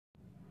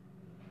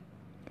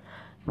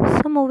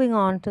So, moving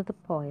on to the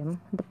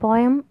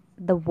poem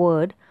The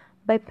Word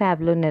by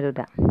Pablo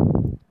Neruda.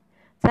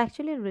 It's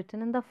actually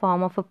written in the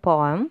form of a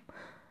poem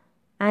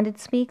and it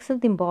speaks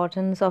of the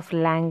importance of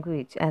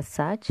language as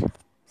such.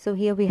 So,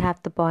 here we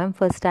have the poem.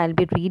 First, I'll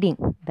be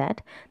reading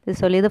that. This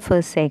is only the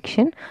first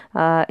section.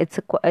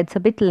 It's a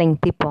bit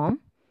lengthy poem.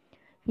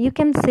 You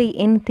can say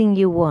anything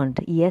you want,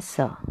 yes,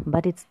 sir,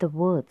 but it's the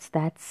words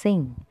that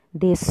sing.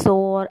 They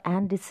soar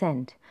and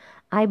descend.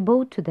 I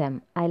bow to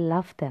them, I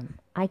love them,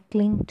 I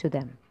cling to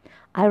them.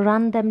 I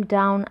run them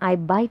down, I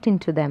bite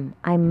into them,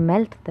 I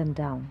melt them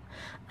down.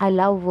 I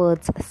love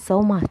words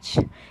so much,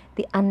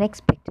 the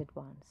unexpected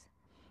ones.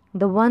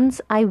 The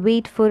ones I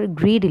wait for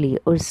greedily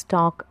or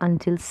stalk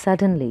until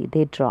suddenly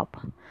they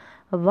drop.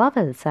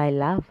 Vowels I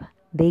love.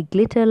 They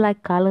glitter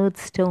like colored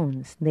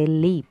stones. They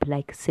leap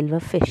like silver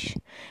fish.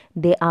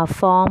 They are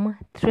form,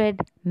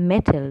 thread,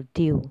 metal,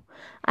 dew.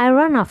 I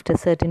run after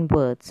certain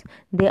words.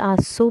 They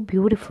are so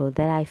beautiful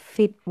that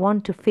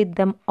want to fit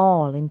them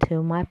all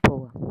into my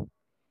poem.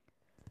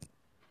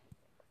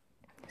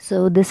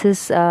 So this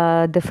is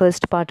the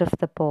first part of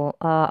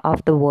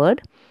the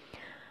word.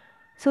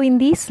 So in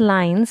these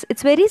lines,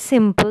 it's very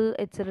simple.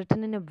 It's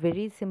written in a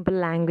very simple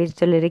language.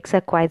 The lyrics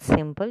are quite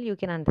simple. You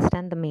can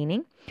understand the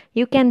meaning.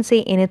 You can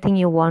say anything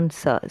you want,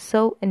 sir.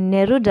 So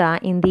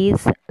Neruda in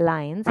these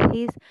lines,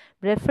 he's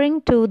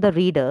referring to the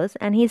readers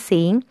and he's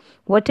saying,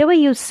 whatever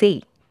you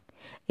say,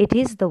 it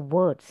is the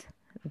words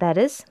that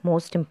is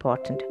most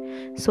important.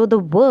 So the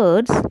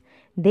words,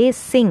 they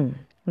sing,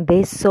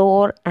 they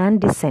soar and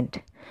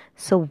descend.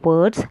 So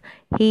words,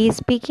 he is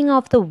speaking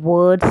of the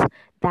words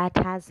that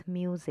has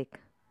music,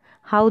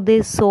 how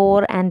they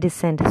soar and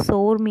descend.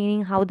 Soar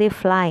meaning how they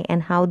fly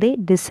and how they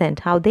descend,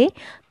 how they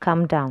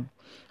come down.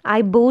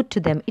 I bow to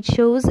them. It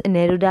shows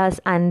Neruda's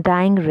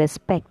undying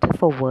respect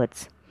for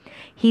words.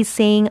 He's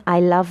saying, I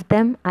love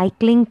them, I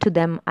cling to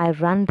them, I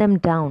run them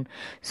down.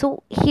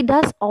 So he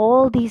does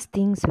all these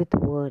things with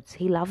words.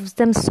 He loves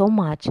them so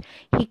much.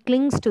 He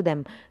clings to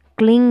them.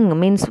 Cling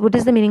means, what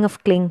is the meaning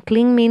of cling?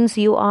 Cling means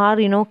you are,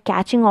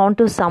 catching on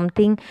to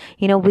something,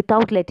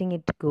 without letting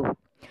it go.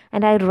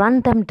 And I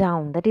run them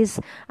down. That is,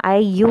 I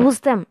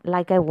use them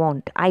like I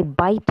want. I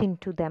bite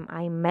into them.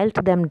 I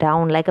melt them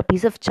down like a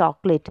piece of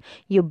chocolate.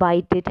 You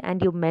bite it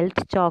and you melt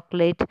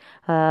chocolate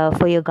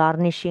for your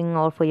garnishing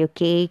or for your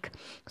cake.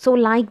 So,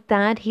 like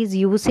that, he's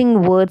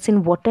using words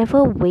in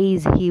whatever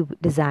ways he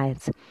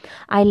desires.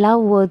 I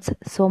love words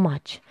so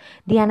much.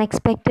 The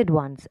unexpected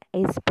ones,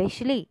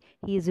 especially,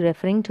 he is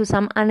referring to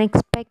some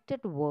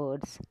unexpected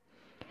words.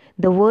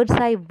 The words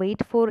I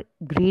wait for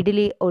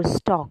greedily or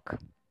stalk.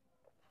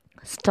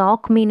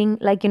 Stalk meaning,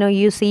 like,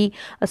 you see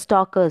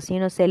stalkers,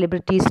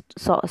 celebrities,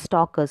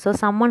 stalkers, so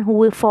someone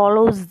who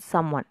follows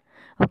someone.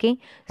 Okay,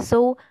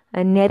 so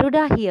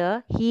Neruda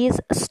here, he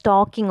is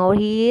stalking or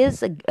he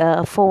is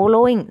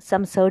following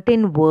some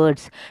certain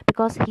words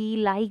because he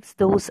likes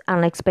those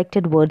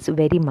unexpected words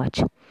very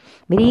much,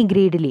 very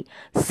greedily.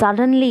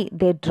 Suddenly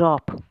they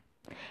drop.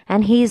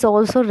 And he is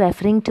also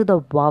referring to the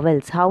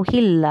vowels, how he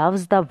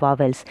loves the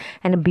vowels,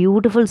 and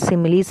beautiful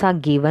similes are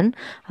given.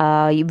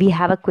 We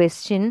have a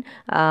question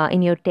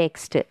in your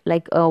text,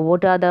 like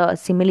what are the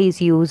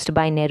similes used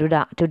by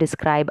Neruda to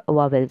describe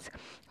vowels?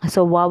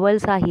 So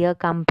vowels are here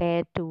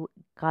compared to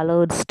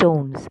colored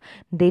stones.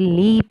 They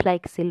leap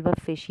like silver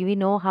fish. We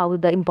know how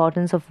the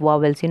importance of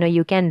vowels.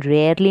 You can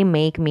rarely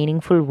make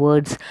meaningful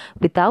words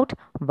without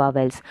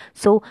vowels.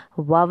 So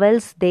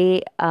vowels,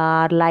 they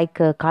are like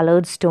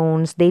colored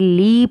stones. They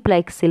leap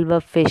like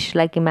silver fish.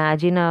 Like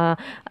imagine a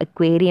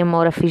aquarium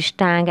or a fish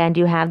tank, and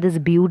you have this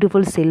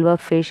beautiful silver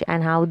fish,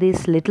 and how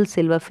these little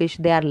silver fish,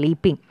 they are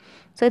leaping.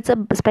 So it's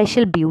a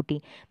special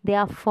beauty. They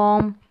are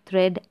form,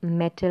 thread,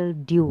 metal,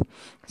 dew.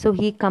 So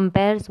he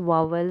compares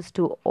vowels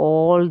to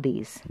all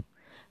these.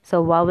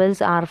 So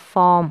vowels are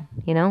form,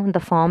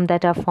 the form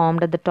that are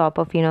formed at the top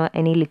of,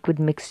 any liquid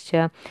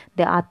mixture.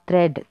 They are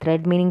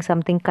thread meaning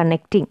something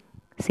connecting.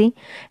 See,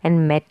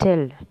 and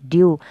metal,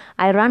 dew.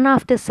 I run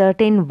after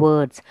certain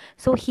words.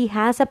 So he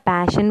has a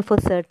passion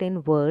for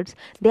certain words.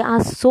 They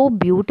are so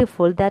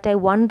beautiful that I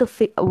want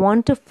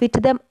to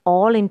fit them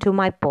all into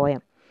my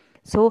poem.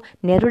 So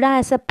Neruda,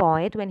 as a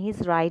poet, when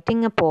he's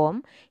writing a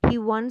poem, he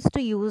wants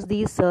to use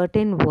these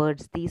certain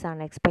words, these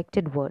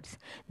unexpected words.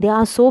 They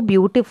are so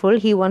beautiful,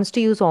 he wants to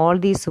use all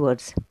these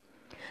words.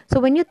 So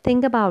when you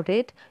think about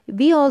it,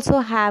 we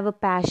also have a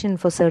passion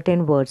for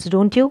certain words,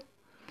 don't you?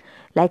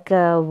 Like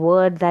a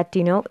word that,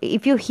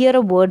 if you hear a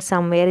word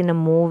somewhere in a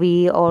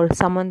movie or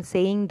someone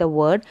saying the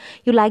word,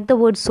 you like the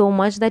word so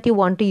much that you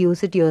want to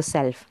use it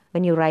yourself.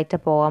 When you write a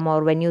poem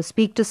or when you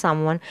speak to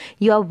someone,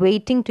 you are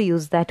waiting to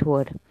use that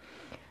word.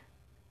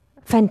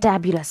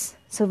 Fantabulous.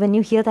 So when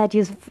you hear that,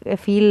 you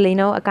feel,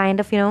 a kind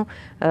of,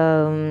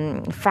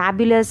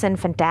 fabulous and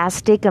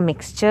fantastic a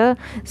mixture.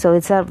 So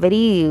it's a very,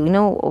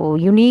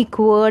 unique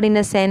word in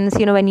a sense.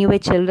 When you were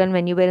children,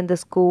 when you were in the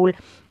school,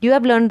 you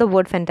have learned the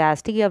word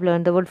fantastic, you have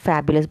learned the word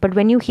fabulous. But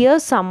when you hear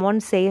someone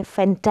say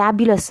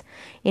fantabulous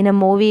in a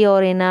movie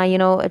or in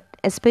a,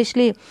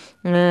 especially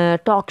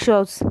talk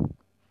shows,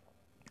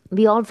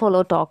 we all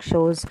follow talk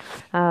shows,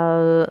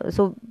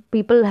 so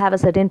people have a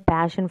certain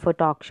passion for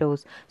talk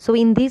shows. So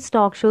in these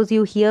talk shows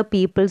you hear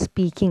people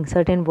speaking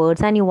certain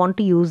words and you want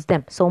to use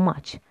them so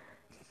much,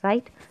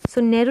 right?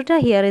 So Neruda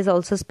here is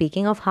also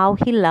speaking of how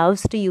he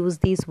loves to use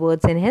these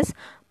words in his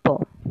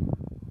poem.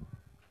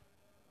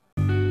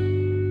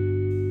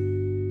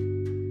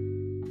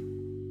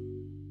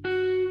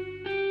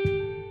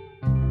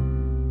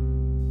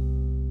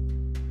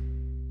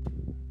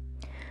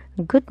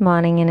 Good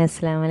morning and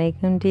Assalamu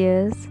alaikum,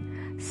 dears.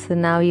 So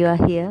now you are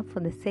here for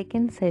the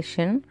second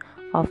session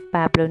of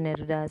Pablo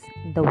Neruda's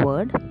The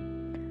Word.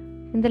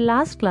 In the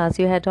last class,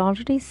 you had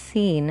already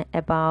seen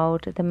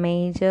about the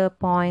major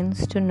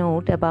points to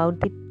note about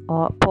the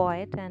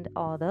poet and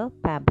author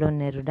Pablo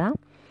Neruda.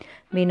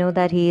 We know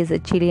that he is a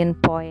Chilean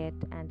poet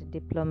and a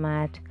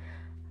diplomat.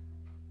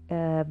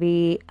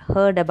 You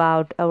heard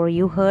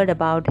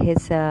about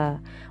his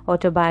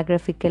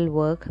autobiographical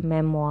work,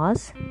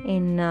 Memoirs,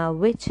 in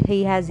which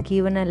he has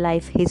given a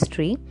life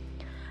history.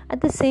 At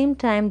the same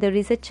time, there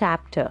is a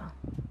chapter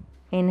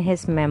in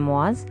his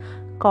memoirs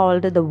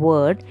called The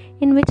Word,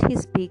 in which he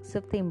speaks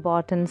of the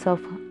importance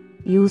of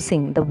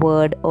using the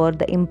word or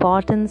the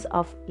importance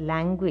of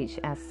language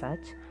as such.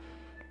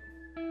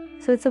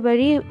 So it's a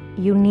very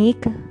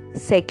unique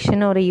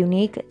section or a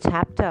unique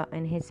chapter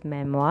in his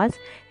memoirs.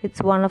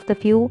 It's one of the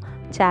few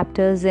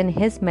chapters in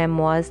his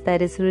memoirs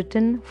that is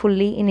written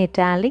fully in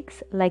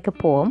italics like a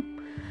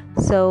poem.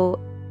 So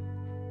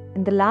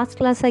in the last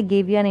class I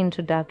gave you an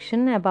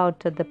introduction about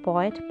the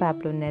poet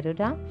Pablo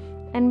Neruda,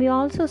 and we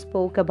also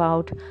spoke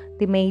about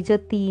the major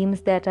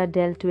themes that are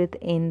dealt with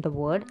in the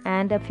word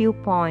and a few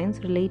points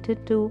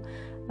related to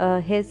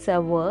his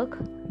work,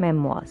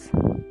 Memoirs.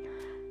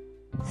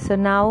 So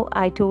now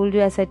as I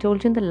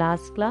told you in the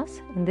last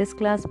class, in this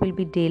class we'll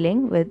be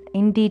dealing with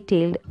in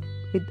detail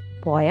with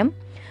poem.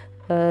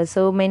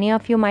 So many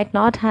of you might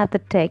not have the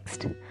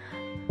text,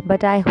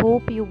 but I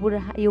hope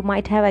you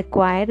might have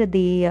acquired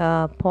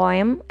the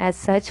poem as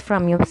such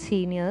from your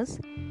seniors.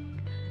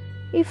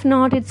 If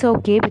not, it's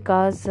okay,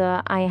 because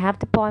I have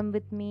the poem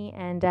with me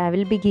and I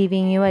will be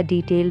giving you a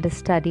detailed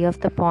study of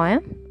the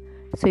poem.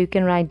 So you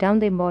can write down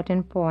the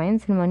important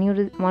points, and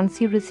once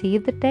you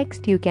receive the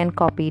text, you can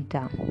copy it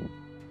down.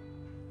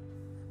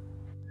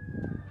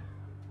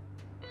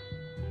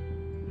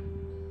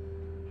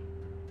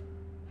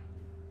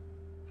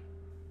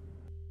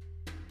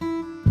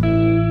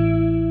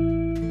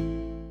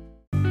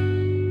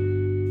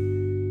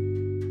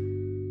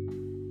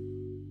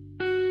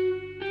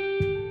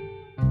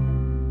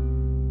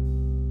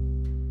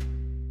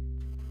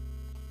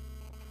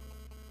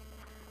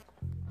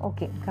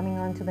 Okay, coming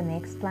on to the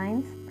next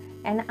lines.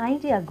 An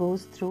idea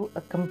goes through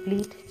a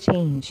complete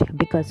change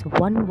because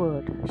one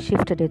word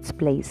shifted its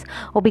place,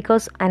 or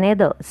because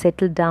another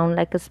settled down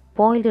like a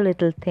spoiled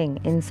little thing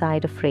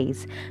inside a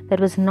phrase that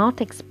was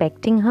not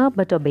expecting her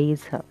but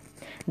obeys her.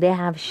 They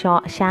have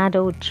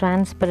shadow,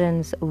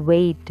 transparency,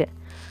 weight,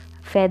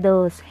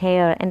 feathers,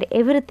 hair, and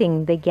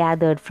everything they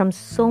gathered from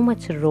so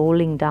much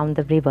rolling down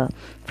the river,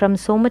 from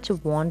so much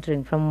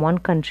wandering from one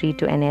country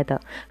to another,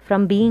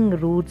 from being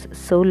roots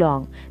so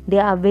long. They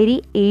are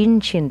very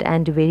ancient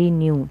and very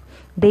new.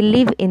 They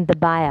live in the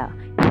bayah,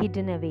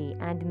 hidden away,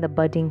 and in the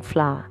budding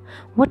flower.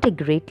 What a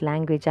great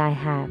language I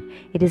have!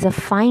 It is a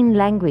fine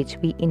language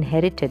we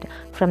inherited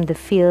from the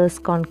fierce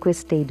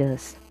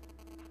conquistadors.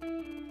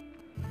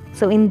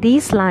 So in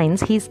these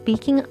lines, he's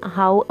speaking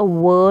how a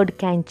word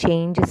can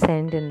change a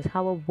sentence,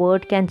 how a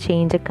word can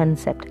change a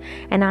concept.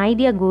 An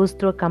idea goes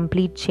through a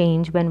complete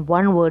change when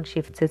one word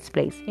shifts its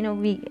place.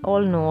 We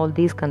all know all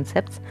these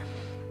concepts,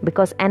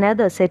 because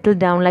another settled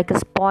down like a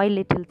spoiled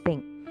little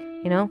thing.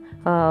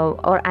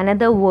 Or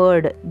another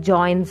word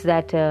joins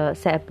that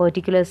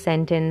particular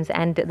sentence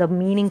and the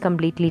meaning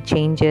completely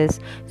changes.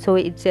 So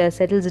it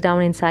settles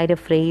down inside a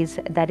phrase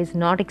that is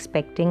not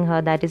expecting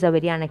her, that is a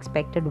very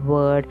unexpected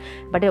word,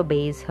 but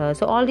obeys her.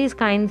 So all these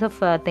kinds of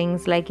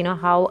things, like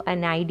how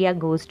an idea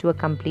goes to a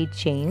complete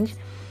change.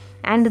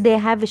 And they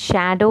have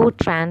shadow,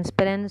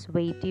 transparency,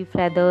 weighty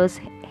feathers,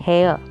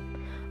 hair,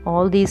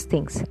 all these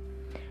things.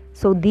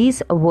 So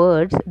these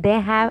words, they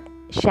have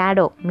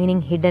shadow,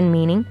 meaning hidden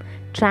meaning.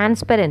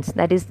 Transparency,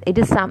 that is, it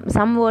is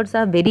some words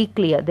are very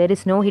clear, there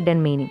is no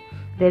hidden meaning,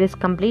 there is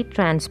complete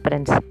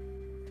transparency.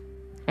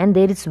 And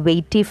there is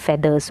weighty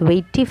feathers.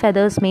 Weighty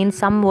feathers means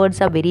some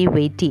words are very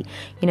weighty,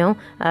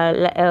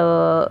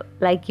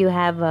 like you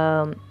have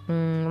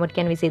what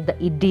can we say, the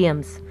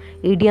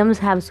idioms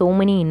have so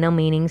many inner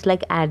meanings.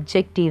 Like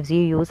adjectives,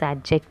 you use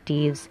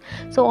adjectives.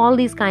 So all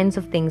these kinds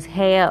of things,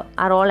 hair,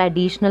 are all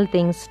additional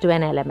things to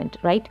an element,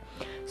 right?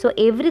 So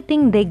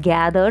everything they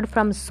gathered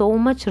from so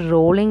much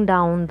rolling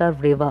down the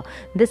river.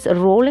 This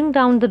rolling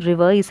down the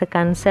river is a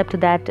concept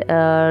that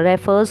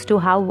refers to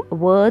how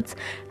words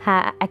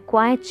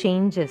acquire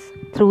changes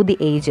through the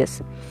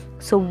ages.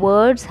 So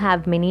words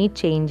have many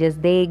changes.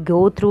 They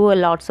go through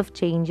lots of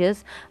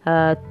changes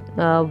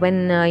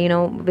when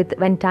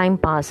time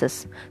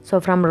passes. So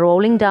from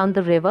rolling down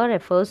the river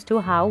refers to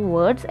how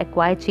words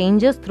acquire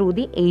changes through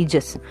the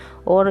ages.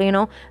 Or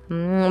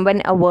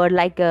when a word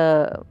like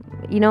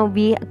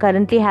we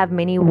currently have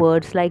many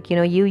words like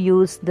you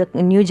use the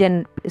new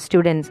gen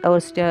students or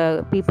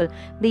people,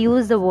 they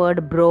use the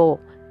word bro,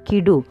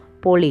 kidu,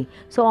 poly.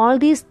 So all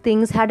these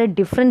things had a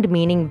different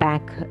meaning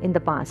back in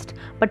the past,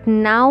 but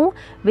now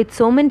with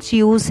so much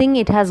using,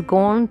 it has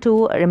gone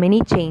to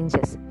many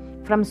changes.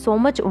 From so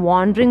much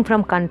wandering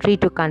from country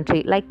to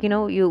country, like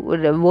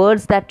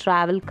words that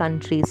travel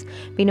countries,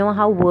 we know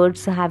how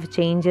words have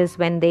changes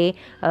when they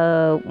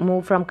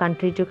move from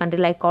country to country,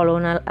 like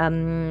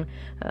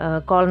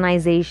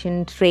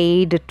colonization,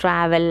 trade,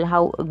 travel,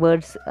 how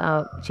words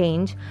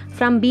change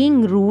from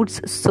being roots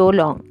so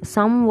long.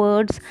 Some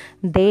words,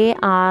 they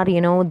are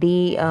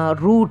the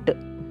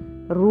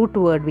root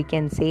word, we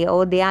can say,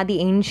 or they are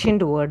the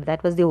ancient word,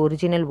 that was the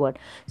original word.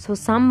 So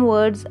some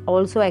words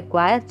also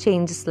acquire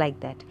changes like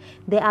that.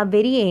 They are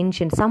very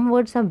ancient. Some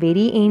words are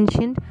very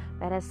ancient,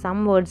 whereas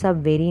some words are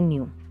very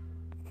new.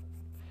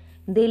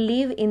 They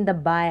live in the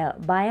baya.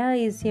 Baya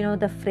is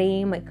the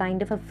frame,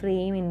 kind of a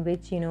frame in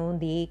which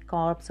the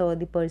corpse or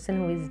the person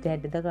who is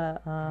dead, the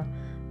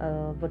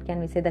what can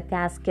we say, the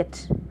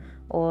casket,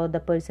 or the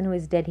person who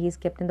is dead, he is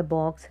kept in the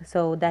box.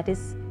 So that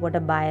is what a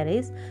buyer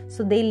is.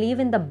 So they live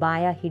in the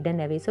buyer,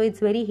 hidden away. So it's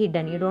very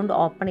hidden. You don't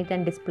open it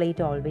and display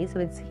it always. So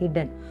it's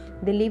hidden.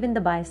 They live in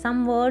the buyer.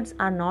 Some words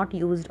are not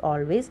used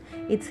always.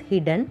 It's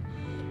hidden.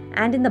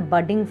 And in the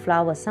budding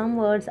flower, some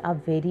words are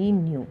very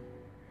new.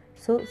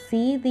 So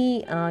see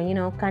the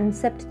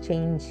concept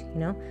change.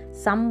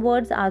 Some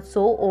words are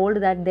so old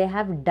that they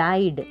have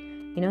died.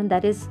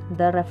 That is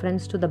the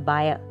reference to the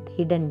buyer,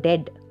 hidden,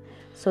 dead.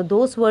 So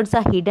those words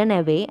are hidden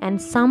away, and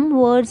some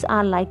words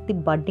are like the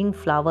budding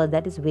flower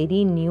that is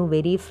very new,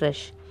 very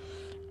fresh.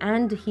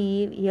 And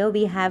here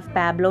we have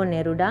Pablo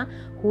Neruda,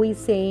 who is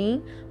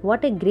saying,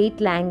 what a great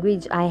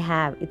language I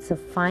have. It's a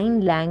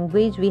fine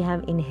language we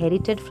have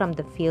inherited from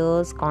the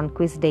fierce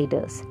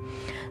conquistadors.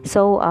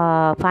 So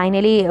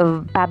finally,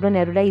 Pablo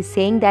Neruda is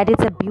saying that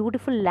it's a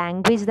beautiful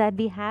language that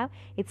we have.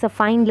 It's a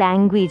fine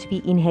language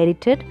we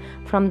inherited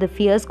from the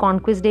fierce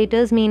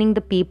conquistadors, meaning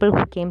the people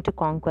who came to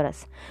conquer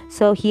us.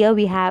 So here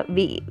we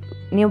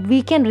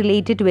can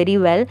relate it very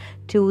well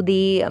to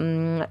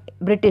the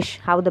British,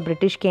 how the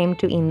British came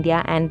to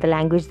India and the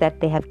language that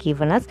they have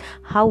given us,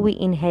 how we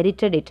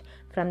inherited it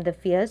from the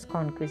fierce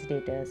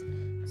conquistadors.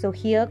 So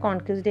here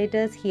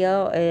conquistadors,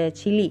 here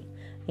Chile.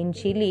 In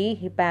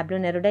Chile, Pablo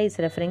Neruda is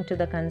referring to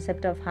the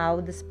concept of how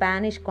the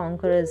Spanish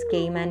conquerors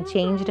came and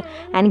changed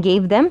and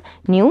gave them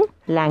new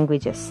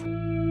languages.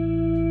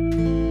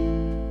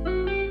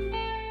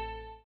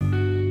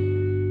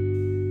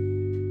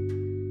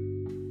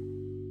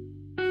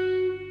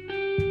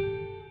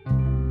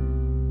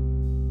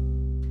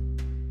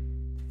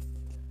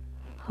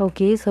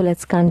 Okay, so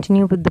let's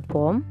continue with the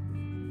poem.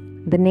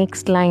 The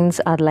next lines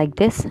are like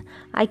this.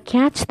 I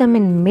catch them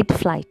in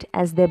mid-flight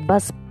as they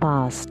buzz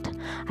past.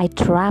 I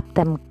trap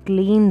them,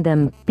 clean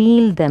them,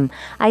 peel them.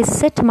 I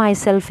set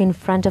myself in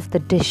front of the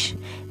dish.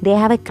 They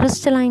have a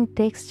crystalline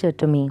texture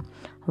to me.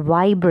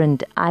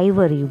 Vibrant,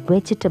 ivory,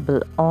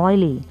 vegetable,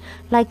 oily.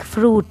 Like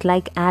fruit,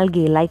 like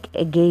algae, like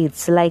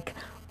agates, like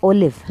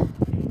olive.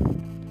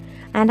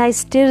 And I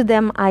stir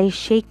them, I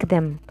shake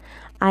them,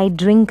 I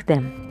drink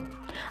them.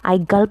 I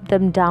gulp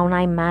them down,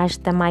 I mash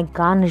them, I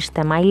garnish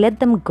them, I let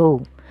them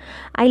go.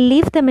 I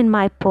leave them in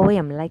my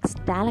poem like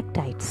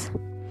stalactites,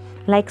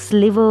 like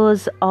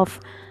slivers of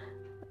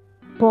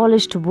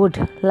polished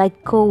wood,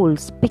 like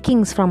coals,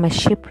 pickings from a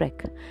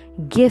shipwreck,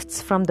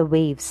 gifts from the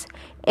waves.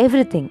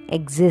 Everything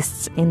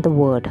exists in the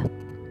word.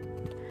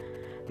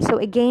 So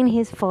again,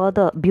 he's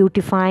further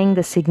beautifying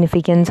the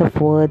significance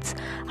of words,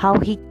 how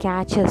he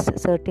catches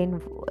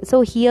certain.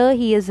 So here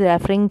he is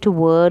referring to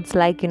words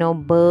like,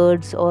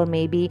 birds or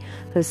maybe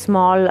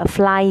small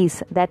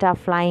flies that are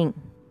flying.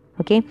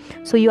 Okay,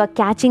 so you are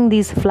catching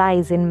these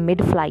flies in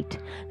mid-flight,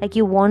 like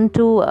you want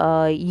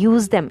to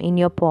use them in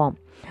your poem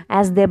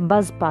as they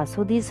buzz past.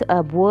 So these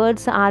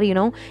words are,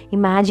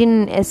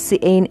 imagine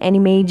in any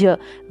major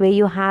where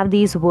you have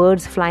these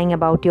words flying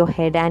about your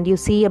head and you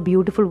see a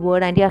beautiful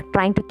word and you are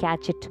trying to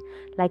catch it,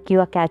 like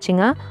you are catching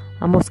a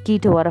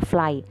mosquito or a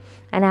fly.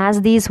 And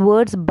as these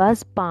words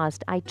buzz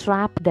past, I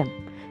trap them.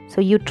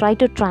 So you try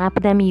to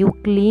trap them, you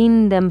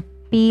clean them,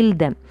 peel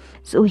them.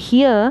 So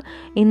here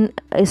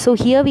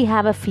we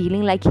have a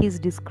feeling like he's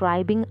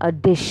describing a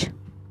dish,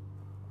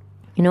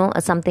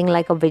 something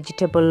like a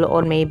vegetable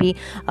or maybe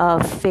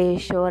a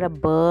fish or a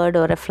bird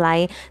or a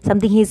fly,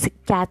 something he's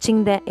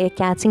catching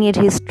it,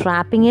 he's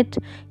trapping it,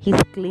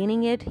 he's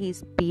cleaning it,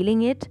 he's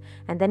peeling it,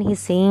 and then he's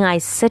saying, I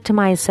set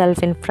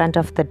myself in front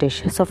of the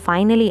dish. So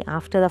finally,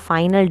 after the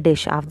final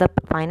dish, after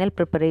the final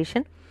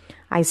preparation,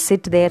 I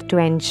sit there to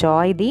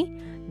enjoy the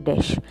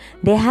dish.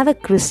 They have a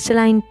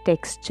crystalline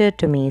texture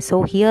to me.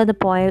 So here the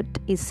poet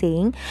is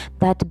saying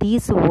that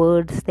these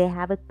words, they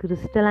have a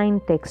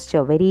crystalline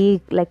texture,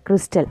 very like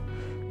crystal.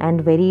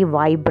 and very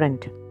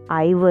vibrant,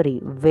 ivory,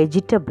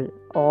 vegetable,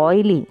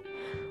 oily.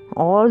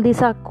 All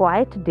these are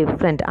quite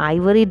different.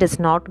 Ivory does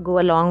not go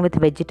along with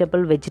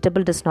vegetable,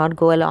 vegetable does not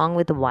go along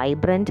with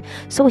vibrant.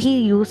 So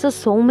he uses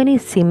so many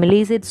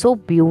similes. It's so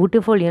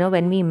beautiful,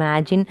 when we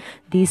imagine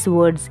these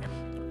words.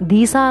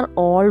 These are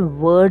all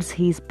words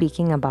he's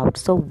speaking about.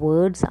 So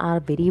words are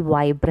very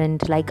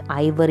vibrant, like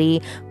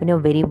ivory,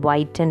 very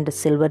white and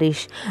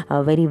silverish,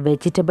 very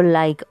vegetable,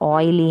 like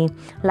oily,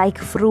 like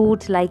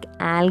fruit, like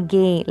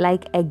algae,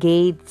 like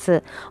agates.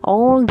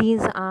 All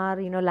these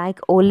are, like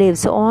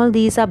olives. So all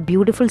these are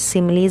beautiful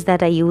similes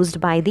that are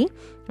used by the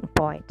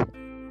poet.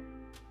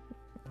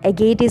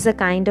 Agate is a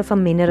kind of a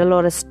mineral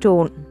or a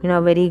stone,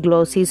 a very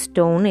glossy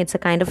stone. It's a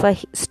kind of a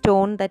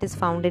stone that is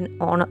found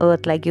on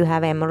earth, like you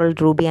have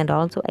emerald, ruby and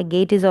all. So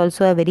agate is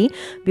also a very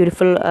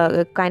beautiful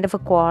kind of a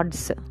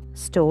quartz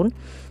stone.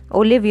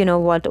 Olive, you know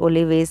what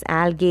olive is.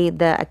 Algae,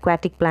 the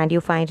aquatic plant you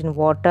find in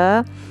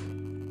water,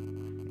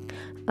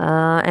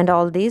 and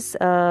all this.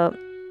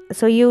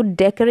 So you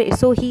decorate.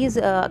 So he is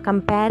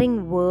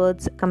comparing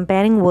words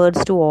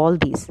to all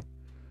these.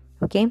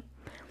 Okay.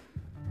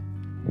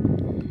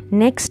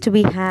 Next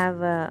we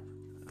have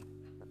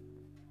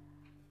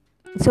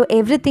so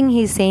everything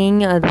he's saying,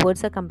 the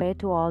words are compared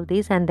to all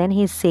this, and then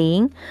he's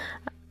saying,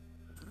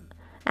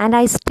 and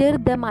I stir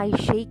them, I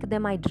shake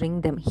them, I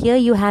drink them. Here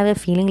you have a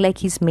feeling like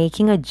he's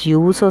making a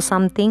juice or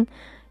something,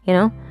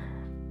 and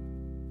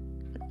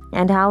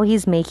how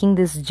he's making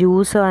this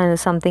juice or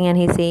something, and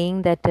he's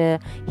saying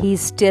that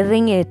he's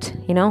stirring it,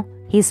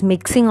 he's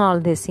mixing all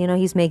this,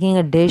 he's making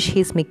a dish,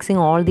 he's mixing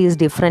all these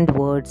different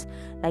words.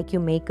 Like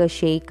you make a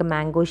shake, a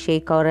mango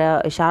shake or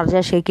a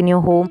Sharjah shake in your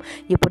home.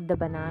 You put the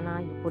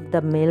banana, you put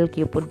the milk,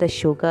 you put the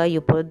sugar,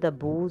 you put the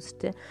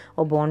Boost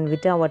or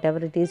Bonvita, whatever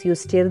it is. You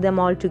stir them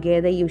all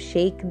together, you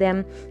shake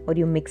them, or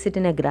you mix it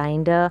in a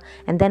grinder,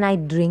 and then I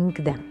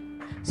drink them.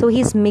 So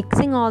he's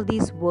mixing all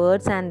these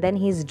words, and then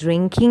he's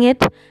drinking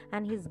it,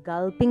 and he's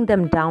gulping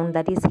them down.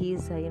 That is,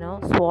 he's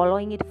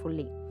swallowing it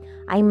fully.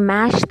 I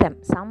mash them.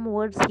 Some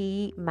words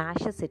he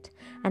mashes it,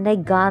 and I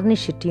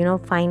garnish it.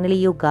 Finally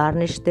you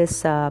garnish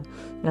this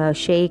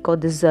shake or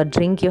this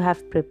drink you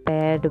have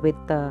prepared with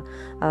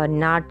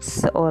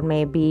nuts or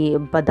maybe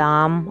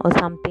badam or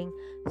something.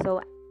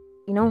 So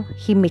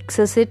he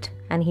mixes it,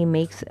 and he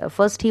makes.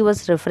 First he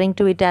was referring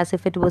to it as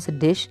if it was a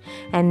dish,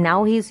 and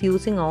now he's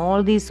using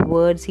all these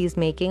words. He's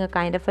making a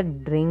kind of a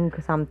drink,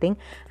 something,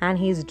 and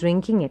he's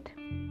drinking it.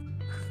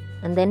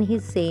 And then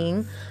he's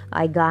saying,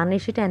 I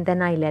garnish it and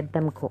then I let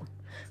them go.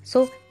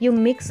 So you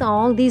mix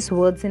all these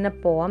words in a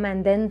poem,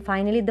 and then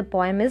finally the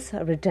poem is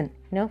written.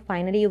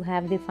 Finally you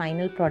have the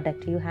final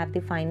product. You have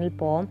the final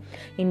poem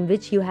in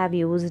which you have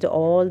used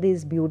all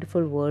these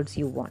beautiful words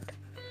you want.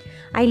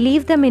 I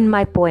leave them in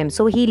my poem.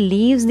 So he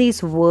leaves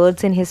these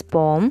words in his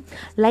poem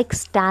like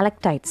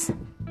stalactites.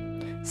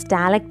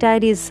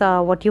 Stalactite is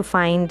what you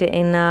find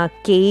in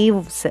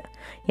caves.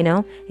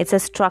 It's a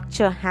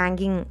structure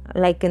hanging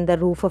like in the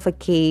roof of a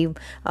cave.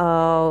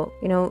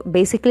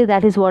 Basically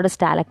that is what a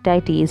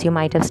stalactite is. You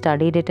might have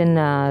studied it in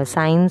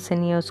science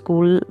in your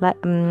school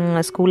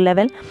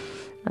level.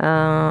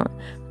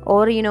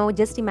 Or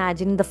just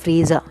imagine the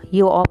freezer.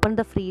 You open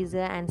the freezer,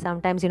 and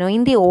sometimes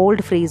in the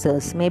old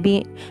freezers,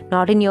 maybe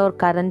not in your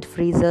current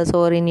freezers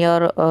or in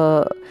your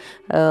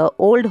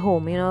old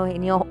home,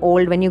 in your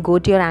old, when you go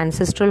to your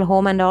ancestral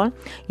home and all,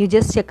 you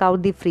just check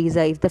out the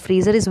freezer. If the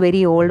freezer is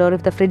very old, or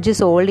if the fridge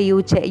is old,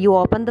 you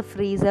open the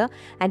freezer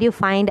and you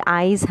find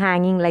eyes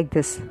hanging like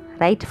this,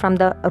 right, from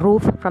the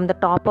roof, from the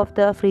top of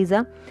the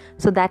freezer.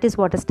 So that is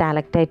what a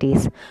stalactite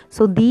is.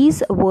 So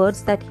these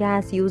words that he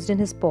has used in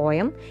his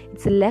poem,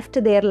 it's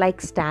left there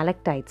like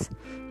stalactites,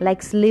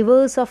 like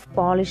slivers of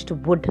polished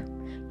wood.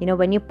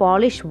 When you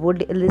polish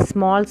wood, the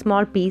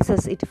small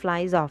pieces, it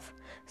flies off.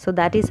 So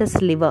that is a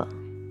sliver.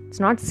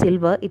 It's not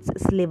silver, it's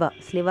sliver.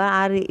 Sliver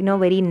are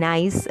very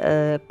nice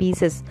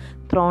pieces,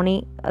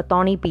 thorny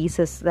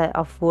pieces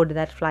of wood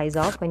that flies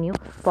off when you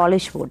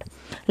polish wood.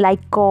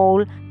 Like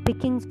coal,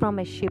 pickings from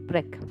a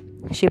shipwreck.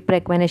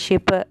 When a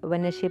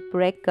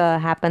shipwreck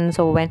happens,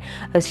 or when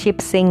a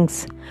ship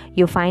sinks,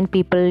 you find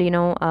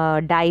people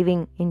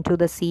diving into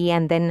the sea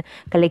and then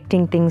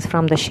collecting things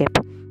from the ship.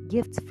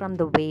 Gifts from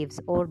the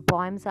waves, or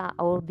poems are,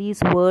 or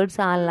these words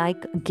are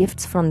like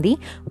gifts from the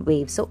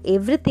waves. So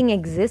everything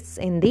exists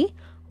in the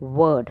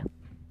word.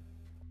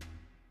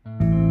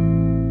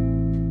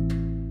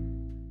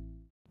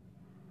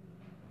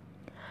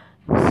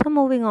 So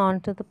moving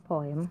on to the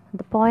poem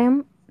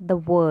The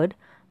Word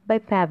by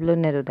Pablo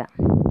Neruda.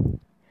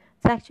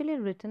 It's actually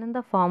written in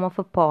the form of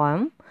a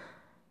poem,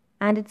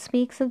 and it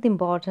speaks of the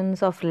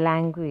importance of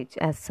language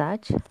as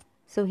such.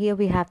 So here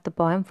we have the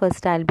poem.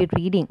 First I'll be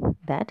reading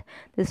that.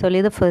 This is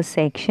only the first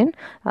section.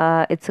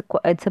 It's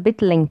a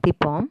bit lengthy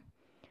poem.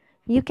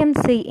 You can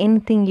say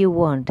anything you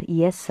want,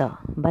 yes sir,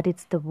 but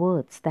it's the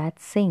words that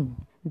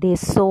sing. They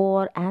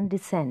soar and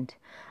descend.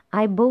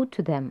 I bow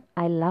to them,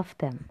 I love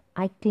them,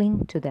 I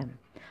cling to them.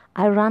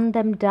 I run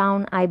them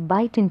down, I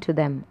bite into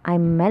them, I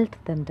melt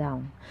them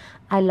down.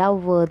 I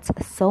love words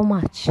so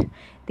much,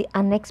 the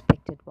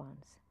unexpected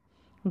ones.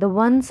 The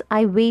ones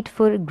I wait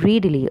for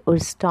greedily or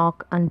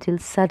stalk until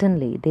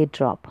suddenly they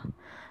drop.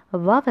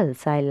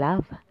 Vowels I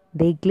love.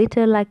 They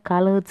glitter like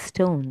colored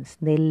stones.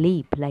 They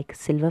leap like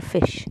silver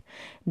fish.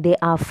 They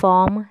are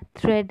form,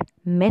 thread,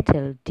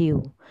 metal,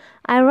 dew.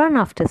 I run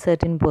after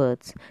certain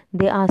words.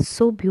 They are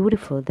so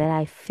beautiful that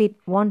I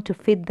want to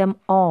fit them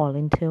all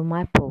into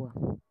my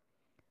poem.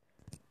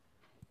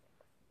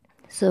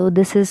 So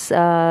this is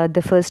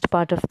the first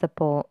part of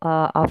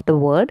the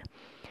word.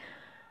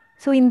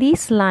 So in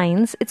these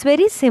lines, it's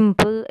very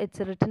simple. It's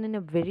written in a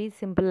very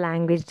simple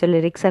language. The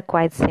lyrics are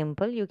quite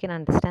simple. You can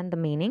understand the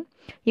meaning.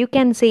 You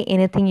can say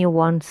anything you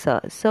want, sir.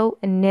 So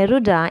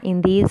Neruda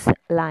in these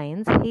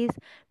lines, he's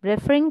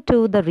referring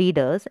to the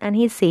readers and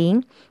he's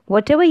saying,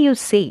 whatever you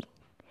say,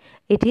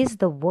 it is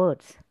the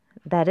words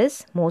that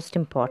is most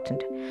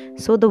important.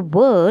 So the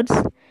words,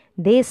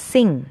 they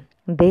sing,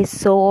 they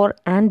soar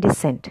and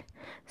descend.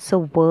 So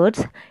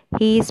words,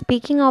 he is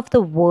speaking of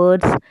the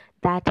words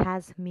that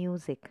has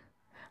music,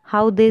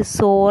 how they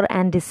soar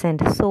and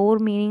descend. Soar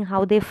meaning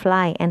how they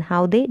fly, and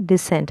how they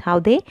descend, how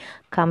they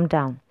come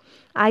down.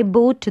 I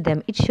bow to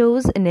them. It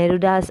shows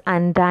Neruda's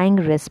undying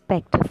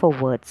respect for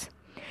words.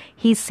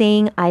 He's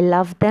saying, I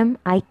love them,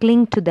 I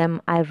cling to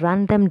them, I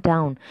run them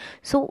down.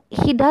 So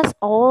he does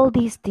all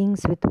these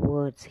things with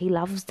words. He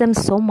loves them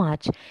so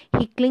much.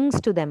 He clings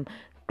to them.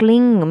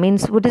 Cling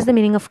means, what is the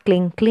meaning of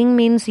cling? Cling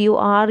means you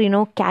are,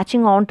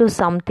 catching on to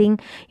something,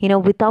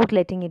 without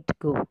letting it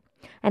go.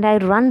 And I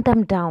run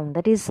them down.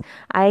 That is,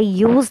 I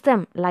use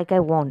them like I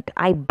want.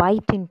 I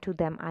bite into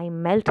them. I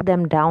melt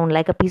them down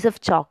like a piece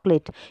of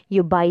chocolate.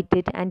 You bite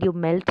it and you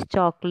melt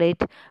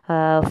chocolate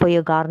for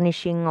your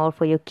garnishing or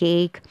for your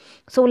cake.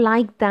 So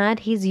like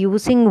that, he's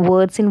using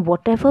words in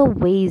whatever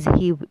ways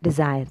he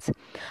desires.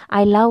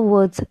 I love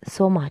words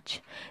so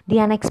much. The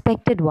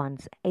unexpected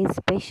ones,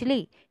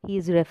 especially he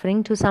is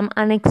referring to some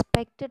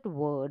unexpected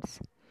words.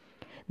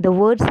 The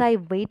words I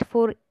wait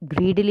for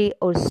greedily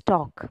or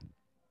stalk.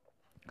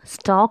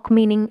 Stalk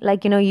meaning,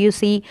 like, you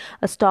see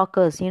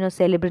stalkers,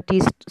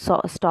 celebrities,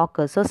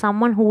 stalkers. So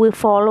someone who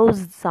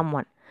follows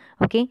someone.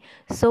 Okay,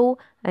 so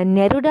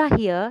Neruda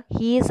here,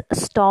 he is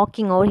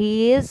stalking, or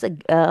he is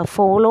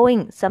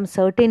following some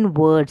certain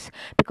words,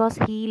 because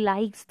he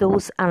likes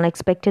those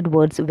unexpected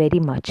words very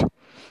much,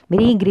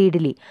 very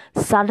greedily.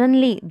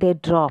 Suddenly they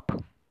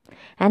drop.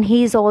 And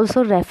he is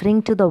also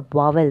referring to the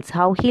vowels,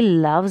 how he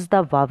loves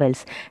the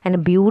vowels,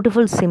 and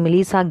beautiful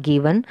similes are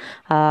given.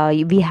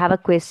 We have a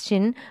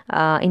question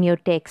in your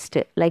text,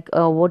 like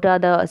what are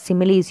the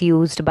similes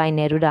used by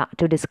Neruda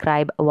to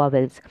describe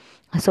vowels?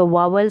 So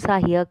vowels are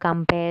here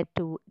compared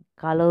to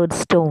colored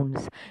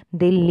stones.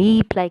 They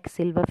leap like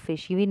silver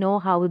fish. We know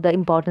how the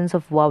importance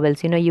of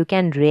vowels. You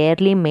can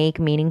rarely make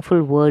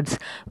meaningful words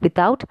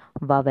without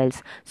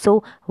vowels.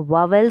 So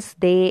vowels,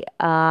 they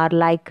are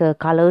like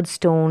colored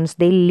stones.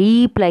 They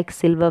leap like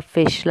silver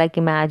fish. Like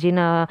imagine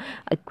a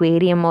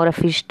aquarium or a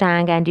fish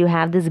tank, and you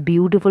have this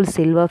beautiful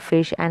silver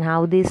fish, and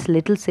how these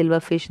little silver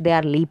fish, they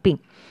are leaping.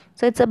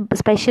 So it's a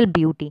special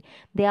beauty.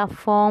 They are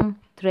form,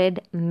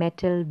 thread,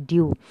 metal,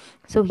 dew.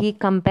 So he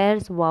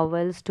compares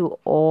vowels to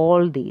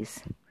all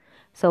these.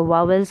 So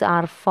vowels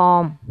are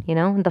form,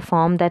 the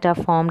form that are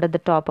formed at the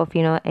top of,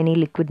 any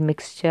liquid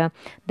mixture.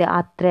 They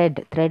are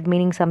thread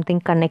meaning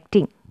something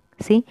connecting.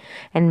 See,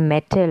 and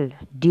metal,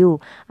 dew.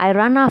 I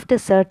run after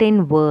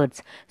certain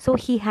words. So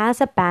he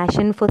has a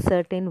passion for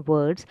certain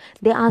words.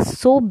 They are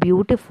so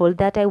beautiful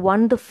that I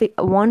want to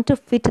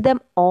fit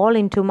them all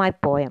into my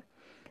poem.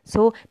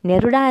 So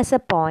Neruda, as a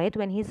poet,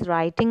 when he's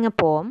writing a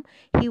poem,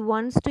 he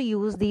wants to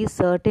use these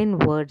certain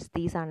words,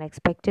 these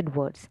unexpected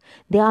words.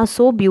 They are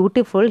so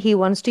beautiful, he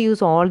wants to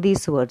use all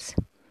these words.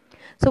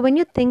 So when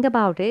you think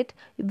about it,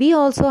 we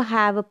also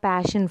have a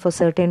passion for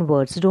certain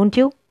words, don't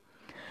you?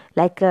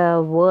 Like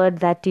a word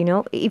that,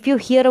 if you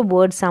hear a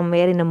word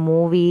somewhere in a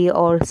movie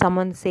or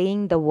someone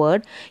saying the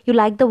word, you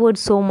like the word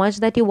so much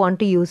that you want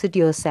to use it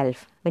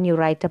yourself. When you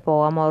write a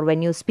poem or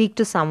when you speak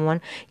to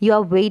someone, you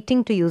are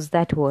waiting to use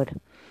that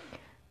word.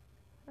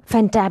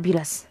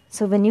 Fantabulous.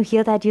 So when you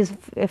hear that, you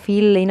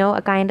feel,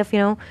 a kind of,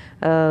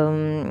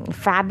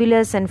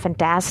 fabulous and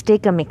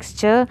fantastic a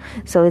mixture.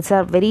 So it's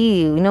a very,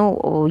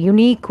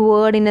 unique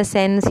word in a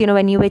sense.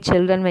 When you were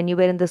children, when you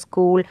were in the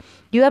school,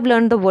 you have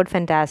learned the word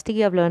fantastic,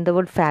 you have learned the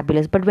word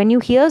fabulous. But when you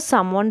hear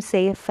someone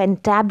say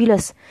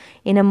fantabulous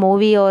in a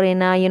movie or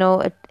in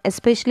a,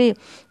 especially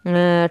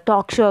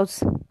talk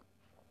shows,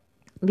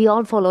 we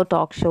all follow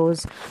talk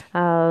shows.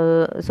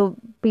 So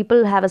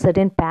people have a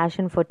certain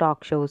passion for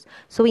talk shows.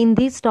 So in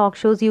these talk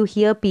shows, you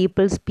hear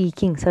people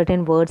speaking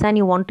certain words and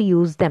you want to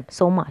use them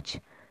so much,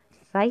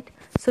 right?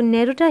 So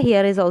Neruda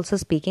here is also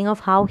speaking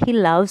of how he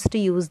loves to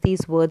use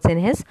these words in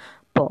his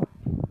poem.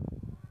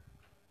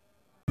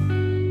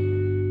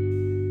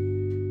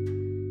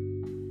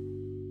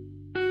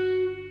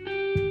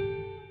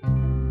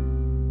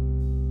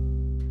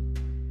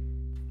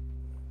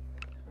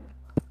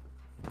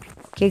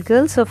 Okay,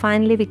 girls, so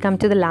finally we come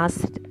to the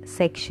last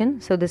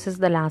section. So this is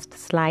the last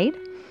slide.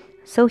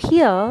 So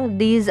here,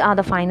 these are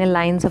the final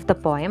lines of the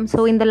poem.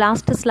 So in the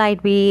last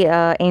slide, we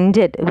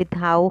ended with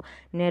how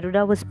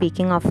Neruda was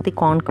speaking of the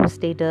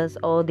conquistadors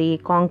or the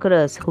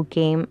conquerors who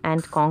came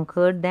and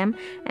conquered them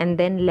and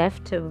then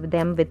left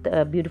them with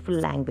a beautiful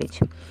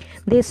language.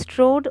 They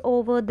strode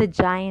over the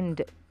giant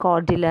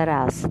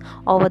Cordilleras,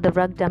 over the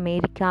rugged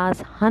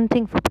Americas,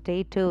 hunting for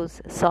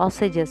potatoes,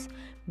 sausages,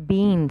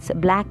 beans,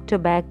 black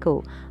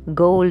tobacco,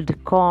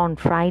 gold, corn,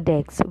 fried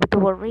eggs, with a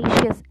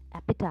voracious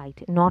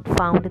appetite not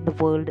found in the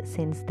world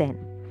since then.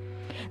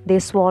 They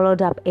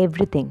swallowed up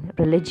everything: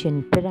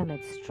 religion,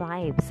 pyramids,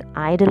 tribes,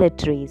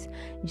 idolatries,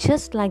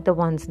 just like the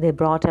ones they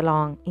brought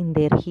along in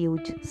their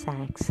huge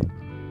sacks.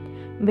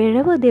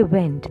 Wherever they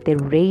went, they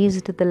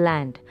razed the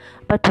land,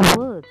 but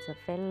words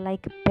fell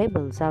like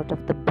pebbles out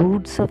of the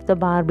boots of the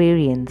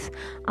barbarians,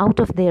 out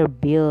of their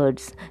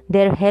beards,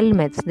 their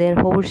helmets, their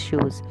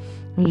horseshoes,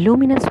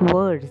 luminous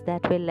words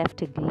that were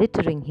left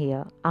glittering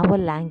here, our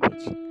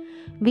language.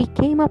 We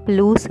came up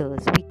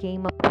losers, we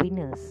came up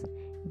winners.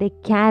 They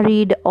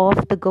carried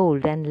off the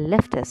gold and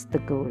left us the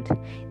gold.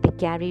 They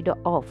carried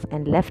off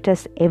and left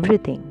us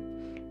everything.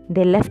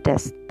 They left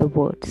us the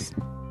words.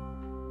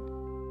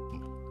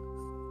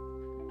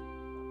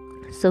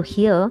 So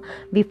here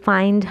we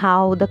find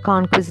how the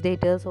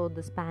conquistadors or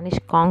the Spanish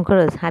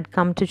conquerors had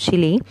come to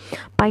Chile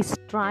by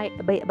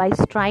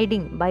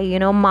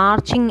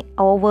marching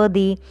over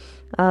the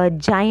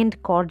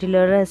giant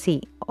Cordillera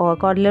Sea. Or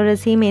Cordillera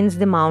Sea means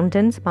the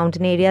mountain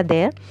area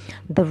there,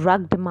 the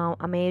rugged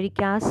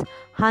Americas,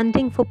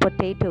 hunting for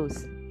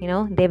potatoes.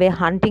 They were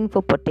hunting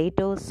for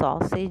potatoes,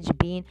 sausage,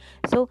 bean.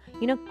 So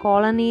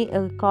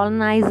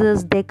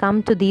colonizers, they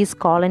come to these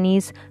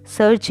colonies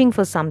searching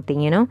for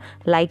something,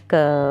 like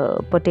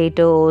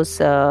potatoes,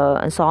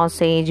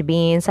 sausage,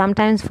 beans.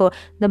 Sometimes for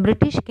the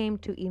British came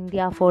to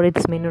India for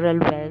its mineral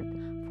wealth,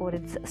 for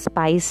its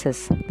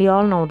spices. We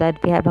all know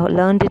that, we have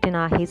learned it in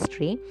our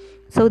history.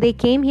 So they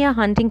came here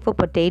hunting for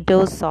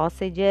potatoes,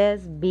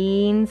 sausages,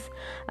 beans,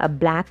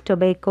 black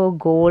tobacco,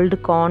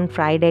 gold, corn,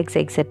 fried eggs,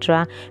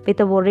 etc.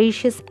 with a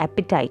voracious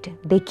appetite.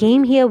 They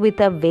came here with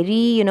a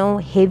very,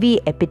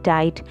 heavy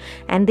appetite,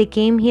 and they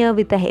came here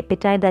with an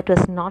appetite that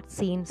was not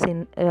seen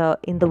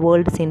in the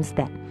world since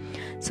then.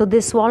 So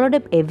they swallowed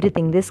up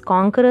everything. These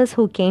conquerors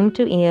who came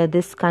to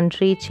this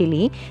country,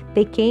 Chile,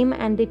 they came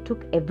and they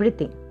took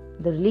everything.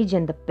 The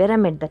religion, the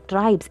pyramid, the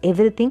tribes,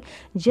 everything,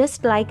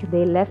 just like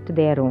they left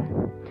their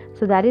own.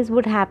 So that is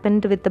what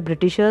happened with the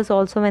Britishers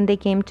also when they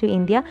came to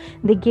India.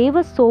 They gave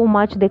us so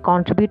much, they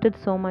contributed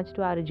so much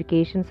to our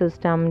education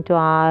system, to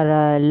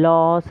our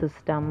law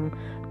system,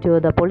 to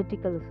the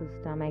political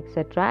system,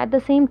 etc. At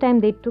the same time,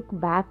 they took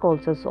back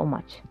also so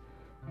much.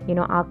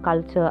 Our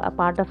culture, a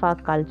part of our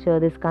culture,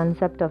 this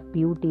concept of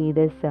beauty,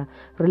 this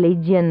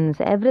religions,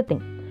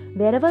 everything.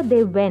 Wherever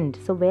they went,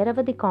 so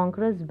wherever the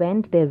conquerors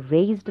went, they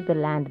razed the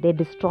land, they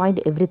destroyed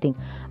everything.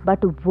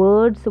 But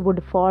words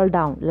would fall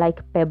down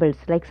like pebbles,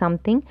 like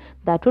something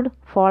that would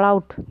fall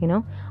out,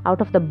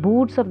 out of the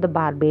boots of the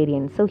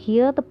barbarians. So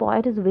here the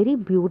poet is very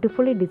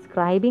beautifully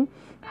describing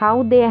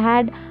how they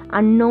had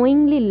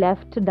unknowingly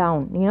left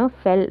down,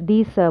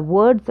 these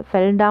words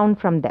fell down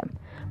from them,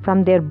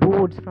 from their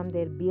boots, from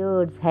their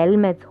beards,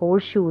 helmets,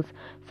 horseshoes.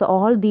 So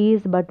all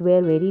these but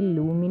were very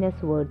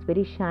luminous words,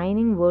 very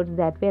shining words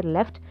that were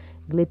left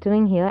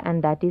glittering here,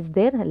 and that is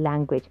their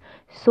language.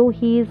 So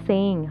he is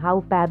saying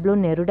how Pablo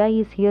Neruda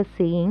is here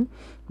saying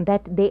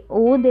that they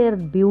owe their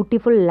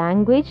beautiful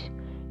language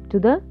to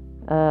the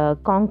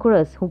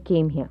conquerors who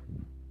came here.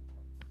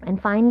 And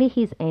finally,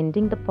 he is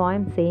ending the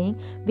poem saying,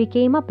 we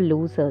came up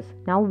losers,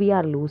 now we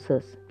are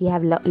losers. We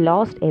have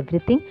lost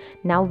everything.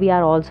 Now we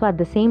are also, at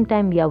the same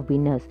time, we are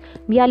winners.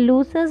 We are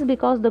losers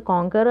because the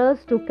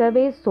conquerors took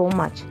away so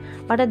much.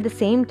 But at the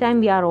same time,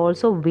 we are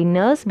also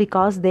winners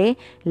because they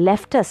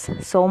left us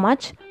so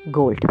much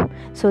gold.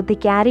 So they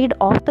carried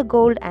off the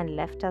gold and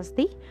left us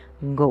the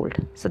gold.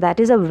 So that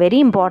is a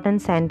very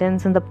important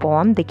sentence in the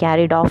poem. They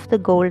carried off the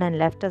gold and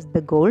left us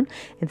the gold.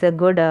 It's a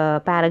good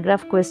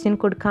paragraph question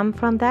could come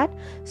from that.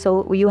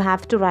 So you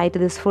have to write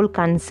this full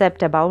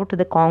concept about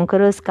the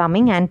conquerors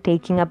coming and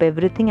taking up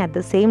everything, at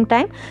the same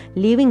time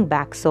leaving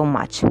back so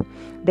much.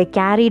 They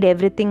carried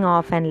everything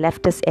off and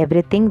left us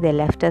everything. They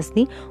left us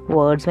the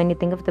words. When you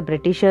think of the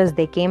Britishers,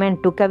 they came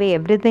and took away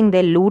everything.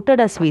 They looted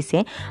us, we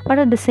say. But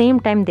at the same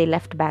time, they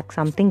left back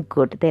something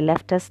good. They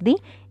left us the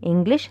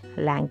English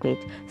language.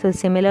 So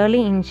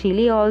similarly, in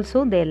Chile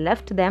also, they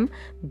left them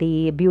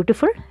the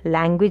beautiful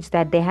language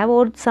that they have,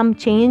 or some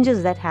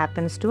changes that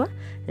happens to a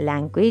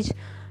language.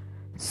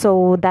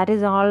 So that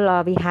is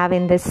all we have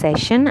in this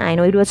session. I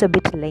know it was a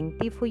bit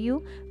lengthy for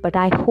you, but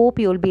I hope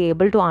you will be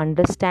able to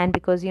understand,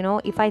 because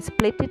if I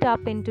split it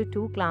up into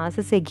 2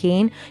 classes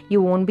again,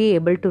 you won't be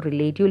able to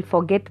relate. You will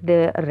forget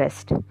the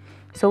rest.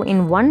 So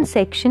in one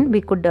section,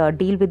 we could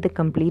deal with the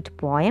complete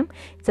poem.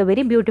 It's a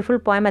very beautiful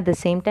poem, at the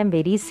same time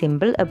very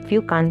simple. A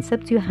few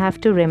concepts you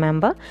have to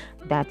remember.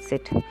 That's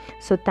it.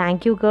 So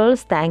thank you,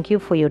 girls. Thank you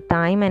for your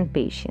time and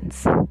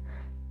patience.